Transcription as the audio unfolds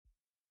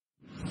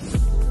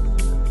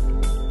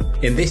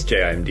In this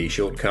JIMD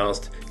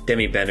shortcast,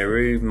 Demi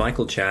Benaru,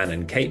 Michael Chan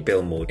and Kate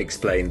Billmore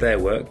explain their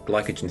work,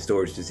 Glycogen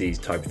Storage Disease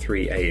Type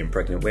 3A in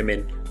Pregnant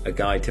Women, A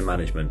Guide to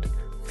Management,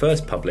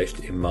 first published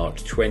in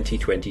March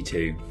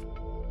 2022.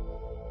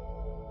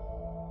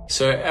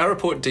 So our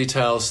report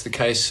details the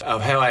case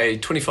of how a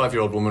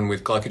 25-year-old woman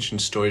with glycogen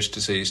storage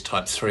disease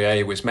type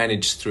 3A was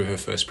managed through her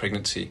first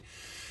pregnancy.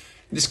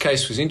 This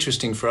case was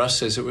interesting for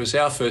us as it was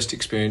our first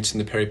experience in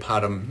the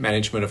peripartum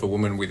management of a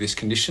woman with this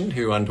condition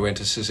who underwent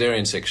a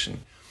caesarean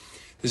section.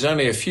 There's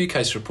only a few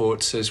case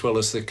reports as well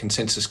as the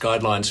consensus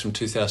guidelines from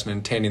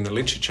 2010 in the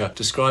literature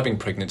describing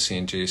pregnancy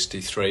in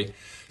GSD3,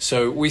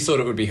 so we thought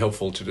it would be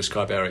helpful to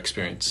describe our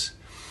experience.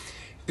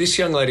 This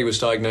young lady was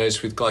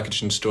diagnosed with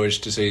glycogen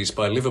storage disease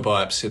by liver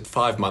biopsy at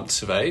 5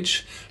 months of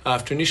age,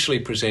 after initially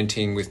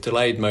presenting with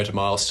delayed motor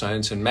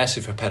milestones and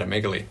massive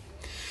hepatomegaly.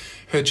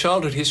 Her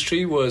childhood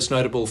history was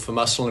notable for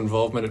muscle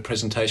involvement at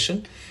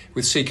presentation,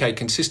 with CK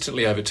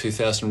consistently over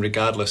 2,000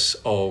 regardless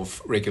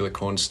of regular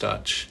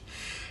cornstarch.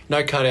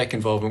 No cardiac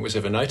involvement was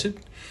ever noted.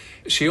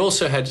 She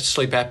also had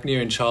sleep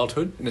apnea in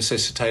childhood,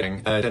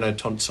 necessitating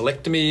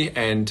adenotonsillectomy,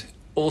 and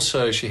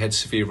also she had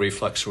severe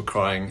reflux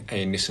requiring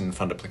a Nissen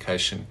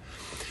fundoplication.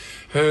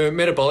 Her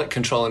metabolic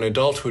control in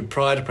adulthood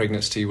prior to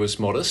pregnancy was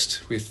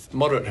modest, with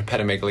moderate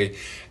hepatomegaly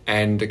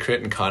and a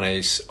creatine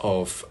kinase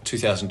of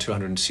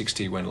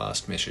 2,260 when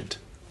last measured.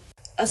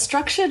 A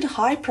structured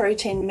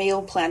high-protein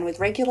meal plan with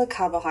regular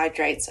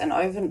carbohydrates and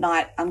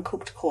overnight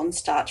uncooked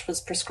cornstarch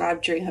was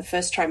prescribed during her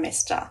first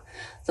trimester.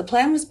 The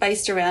plan was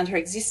based around her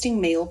existing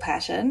meal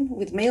pattern,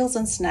 with meals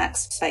and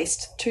snacks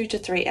spaced 2 to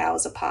 3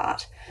 hours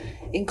apart.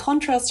 In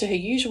contrast to her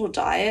usual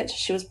diet,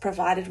 she was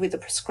provided with a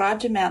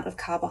prescribed amount of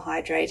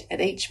carbohydrate at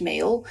each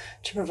meal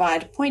to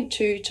provide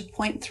 0.2 to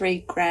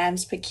 0.3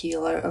 grams per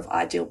kilo of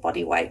ideal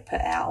body weight per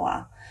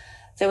hour.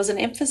 There was an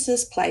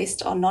emphasis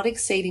placed on not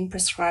exceeding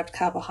prescribed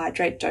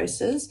carbohydrate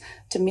doses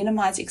to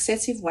minimise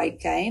excessive weight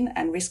gain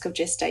and risk of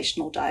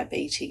gestational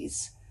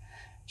diabetes.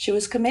 She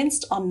was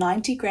commenced on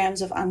 90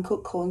 grams of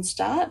uncooked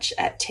cornstarch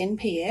at 10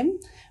 p.m,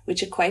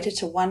 which equated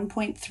to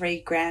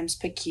 1.3 grams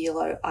per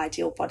kilo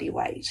ideal body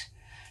weight.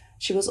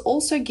 She was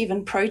also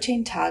given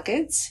protein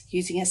targets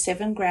using a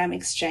 7-gram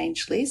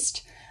exchange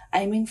list,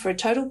 aiming for a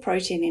total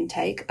protein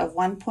intake of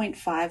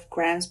 1.5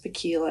 grams per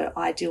kilo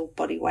ideal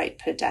body weight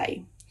per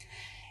day.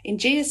 In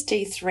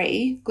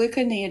GSD3,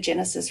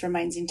 gluconeogenesis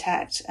remains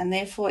intact, and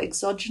therefore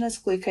exogenous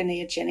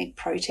gluconeogenic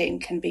protein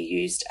can be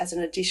used as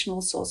an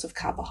additional source of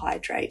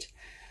carbohydrate.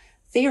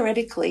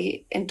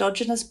 Theoretically,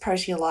 endogenous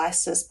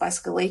proteolysis by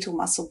skeletal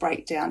muscle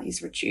breakdown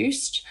is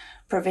reduced,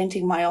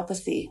 preventing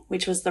myopathy,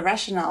 which was the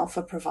rationale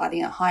for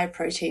providing a high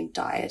protein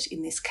diet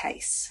in this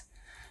case.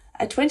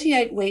 At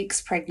 28 weeks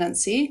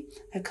pregnancy,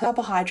 her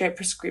carbohydrate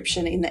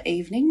prescription in the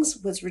evenings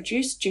was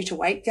reduced due to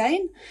weight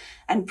gain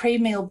and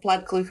pre-meal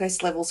blood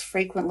glucose levels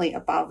frequently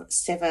above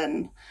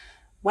 7.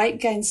 Weight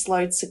gain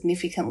slowed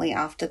significantly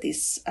after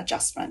this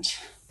adjustment.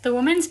 The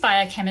woman's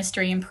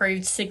biochemistry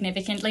improved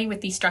significantly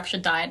with the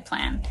structured diet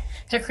plan.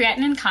 Her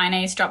creatinine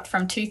kinase dropped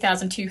from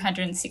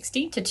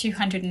 2,260 to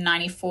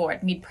 294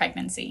 at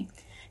mid-pregnancy.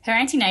 Her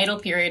antenatal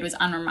period was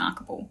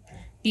unremarkable.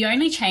 The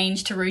only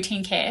change to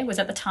routine care was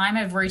at the time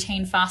of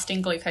routine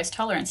fasting glucose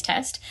tolerance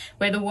test,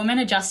 where the woman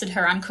adjusted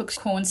her uncooked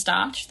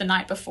cornstarch the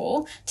night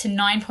before to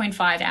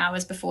 9.5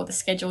 hours before the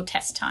scheduled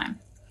test time.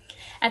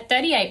 At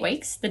 38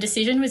 weeks, the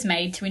decision was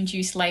made to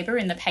induce labour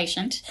in the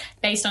patient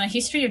based on a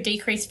history of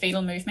decreased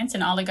fetal movements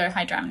and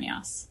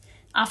oligohydramnios.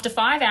 After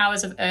 5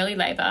 hours of early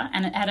labour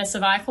and at a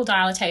cervical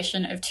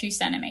dilatation of 2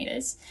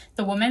 centimetres,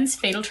 the woman's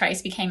fetal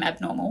trace became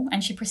abnormal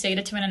and she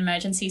proceeded to an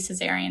emergency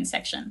caesarean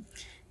section.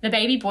 The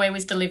baby boy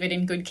was delivered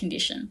in good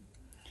condition.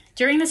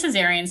 During the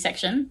caesarean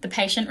section, the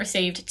patient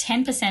received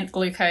 10%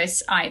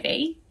 glucose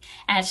IV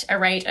at a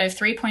rate of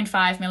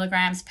 3.5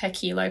 milligrams per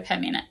kilo per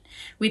minute,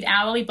 with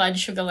hourly blood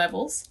sugar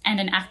levels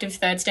and an active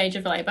third stage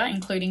of labour,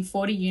 including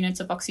 40 units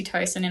of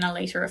oxytocin in a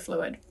litre of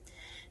fluid.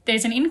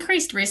 There's an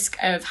increased risk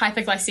of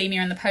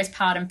hypoglycemia in the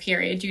postpartum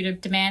period due to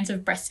demands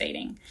of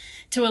breastfeeding.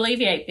 To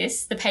alleviate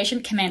this, the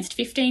patient commenced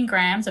 15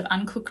 grams of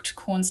uncooked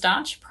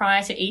cornstarch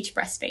prior to each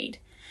breastfeed.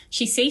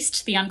 She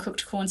ceased the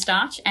uncooked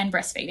cornstarch and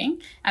breastfeeding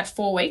at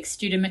 4 weeks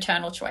due to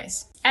maternal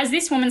choice. As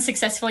this woman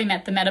successfully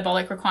met the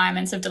metabolic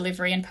requirements of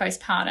delivery and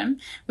postpartum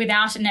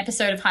without an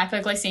episode of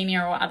hypoglycemia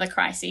or other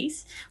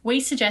crises, we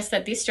suggest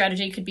that this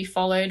strategy could be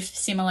followed for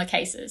similar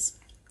cases.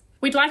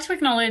 We'd like to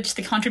acknowledge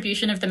the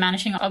contribution of the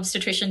managing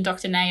obstetrician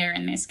Dr. Nair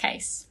in this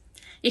case.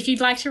 If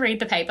you'd like to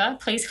read the paper,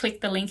 please click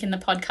the link in the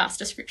podcast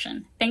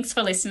description. Thanks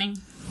for listening.